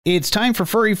It's time for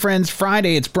Furry Friends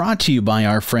Friday. It's brought to you by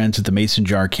our friends at the Mason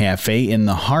Jar Cafe in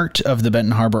the heart of the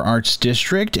Benton Harbor Arts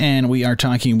District. And we are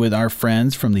talking with our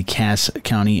friends from the Cass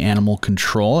County Animal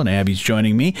Control. And Abby's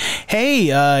joining me.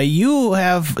 Hey, you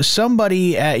have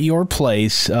somebody at your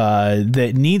place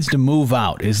that needs to move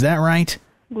out. Is that right?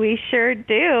 We sure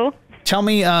do. Tell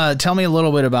me a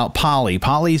little bit about Polly.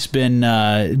 Polly's been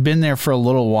there for a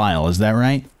little while. Is that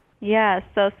right? Yeah,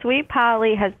 so Sweet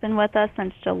Polly has been with us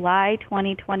since July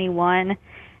 2021,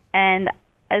 and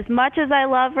as much as I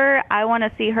love her, I want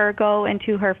to see her go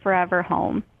into her forever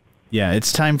home. Yeah,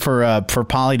 it's time for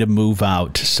Polly to move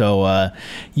out. So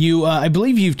I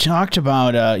believe you've talked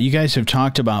about, you guys have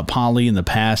talked about Polly in the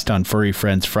past on Furry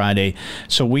Friends Friday.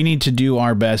 So we need to do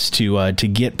our best to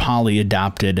get Polly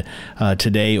adopted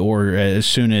today or as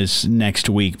soon as next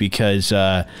week, because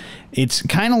it's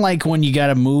kind of like when you got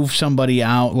to move somebody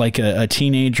out, like a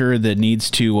teenager that needs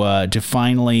to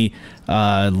finally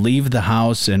leave the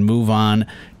house and move on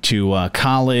to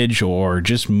college, or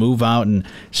just move out and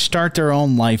start their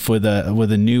own life with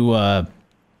a new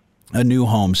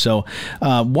home. So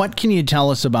what can you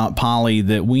tell us about Polly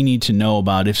that we need to know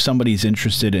about if somebody's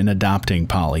interested in adopting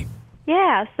Polly?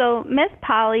 Yeah, so Miss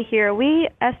Polly here, we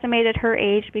estimated her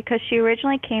age because she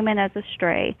originally came in as a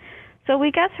stray. So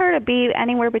we guess her to be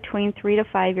anywhere between 3 to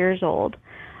 5 years old.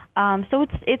 So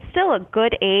it's still a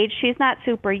good age. She's not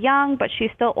super young, but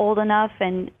she's still old enough,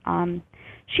 and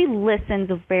she listens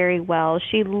very well.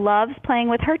 She loves playing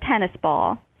with her tennis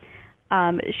ball.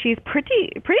 She's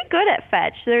pretty good at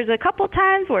fetch. There's a couple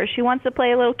times where she wants to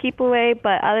play a little keep away,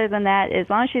 but other than that, as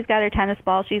long as she's got her tennis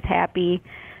ball, she's happy.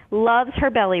 Loves her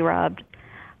belly rubbed.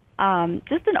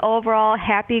 Just an overall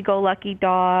happy-go-lucky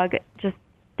dog. Just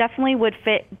definitely would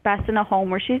fit best in a home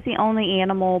where she's the only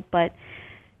animal, but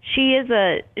she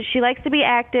likes to be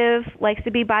active, likes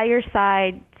to be by your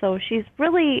side. So she's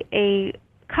really a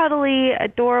cuddly,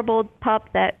 adorable pup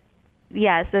that,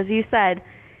 yes, as you said,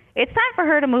 it's time for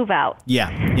her to move out. Yeah.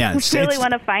 I really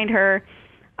want to find her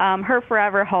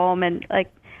forever home. And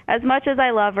like, as much as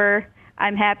I love her,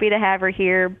 I'm happy to have her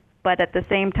here, but at the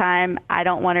same time, I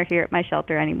don't want her here at my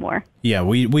shelter anymore. Yeah,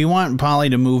 we want Polly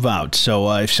to move out.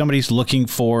 So if somebody's looking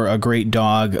for a great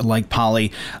dog like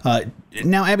Polly,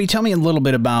 now, Abby, tell me a little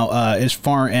bit about as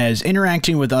far as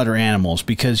interacting with other animals,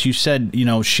 because you said,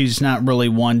 she's not really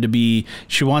one to be,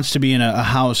 she wants to be in a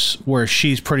house where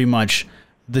she's pretty much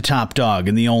the top dog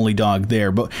and the only dog there.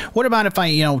 But what about if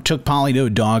I, took Polly to a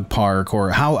dog park, or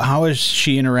how is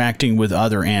she interacting with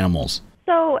other animals?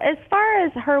 So as far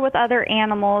as her with other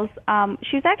animals,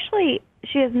 she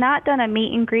has not done a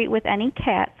meet and greet with any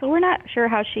cats, so we're not sure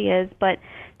how she is, but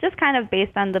just kind of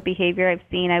based on the behavior I've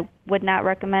seen, I would not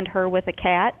recommend her with a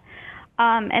cat.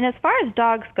 And as far as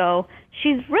dogs go,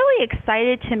 she's really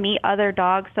excited to meet other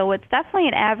dogs, so it's definitely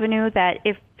an avenue that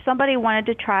if somebody wanted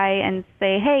to try and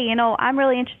say, hey, I'm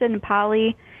really interested in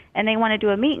Polly, and they want to do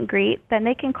a meet and greet, then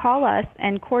they can call us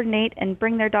and coordinate and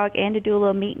bring their dog in to do a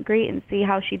little meet and greet and see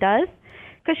how she does.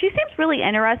 Because she seems really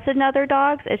interested in other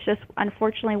dogs. It's just,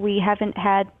 unfortunately, we don't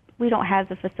have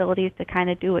the facilities to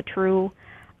kind of do a true,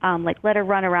 let her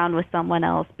run around with someone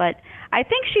else. But I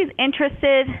think she's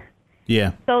interested.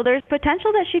 Yeah. So there's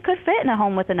potential that she could fit in a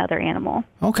home with another animal.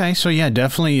 Okay. So, yeah,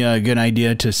 definitely a good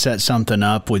idea to set something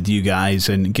up with you guys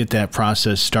and get that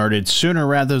process started sooner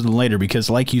rather than later, because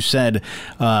like you said,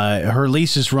 her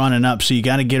lease is running up, so you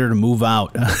got to get her to move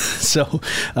out. So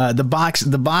the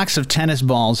box of tennis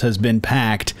balls has been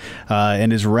packed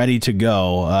and is ready to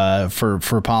go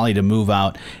for Polly to move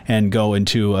out and go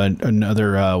into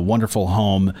another wonderful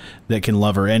home that can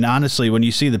love her. And honestly, when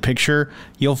you see the picture,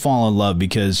 you'll fall in love,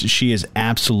 because she is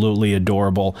absolutely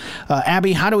adorable.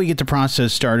 Abby, how do we get the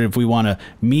process started if we want to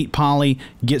meet Polly,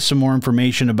 get some more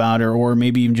information about her, or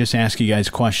maybe even just ask you guys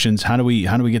questions? How do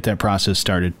we get that process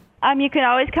started? You can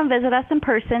always come visit us in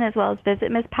person, as well as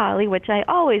visit Miss Polly, which I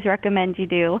always recommend you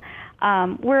do.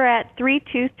 We're at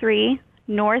 323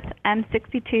 North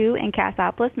M62 in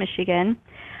Cassopolis, Michigan.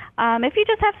 If you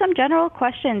just have some general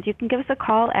questions, you can give us a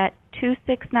call at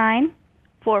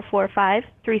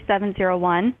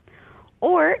 269-445-3701.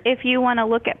 Or if you want to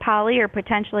look at Polly or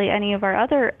potentially any of our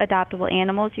other adoptable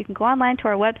animals, you can go online to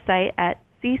our website at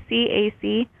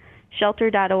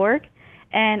ccacshelter.org.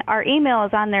 And our email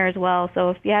is on there as well. So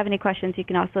if you have any questions, you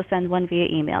can also send one via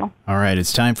email. All right.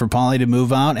 It's time for Polly to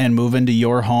move out and move into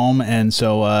your home. And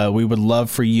so we would love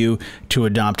for you to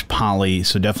adopt Polly.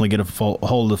 So definitely get a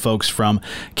hold of the folks from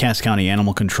Cass County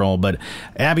Animal Control. But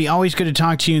Abby, always good to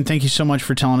talk to you. And thank you so much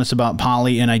for telling us about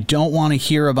Polly. And I don't want to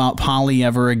hear about Polly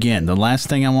ever again. The last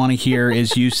thing I want to hear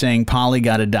is you saying Polly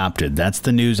got adopted. That's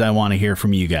the news I want to hear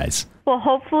from you guys. Well,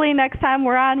 hopefully next time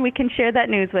we're on, we can share that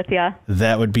news with you.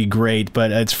 That would be great.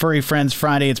 But it's Furry Friends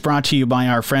Friday. It's brought to you by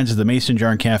our friends at the Mason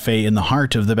Jar Cafe in the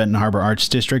heart of the Benton Harbor Arts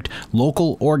District.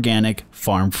 Local, organic,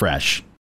 farm fresh.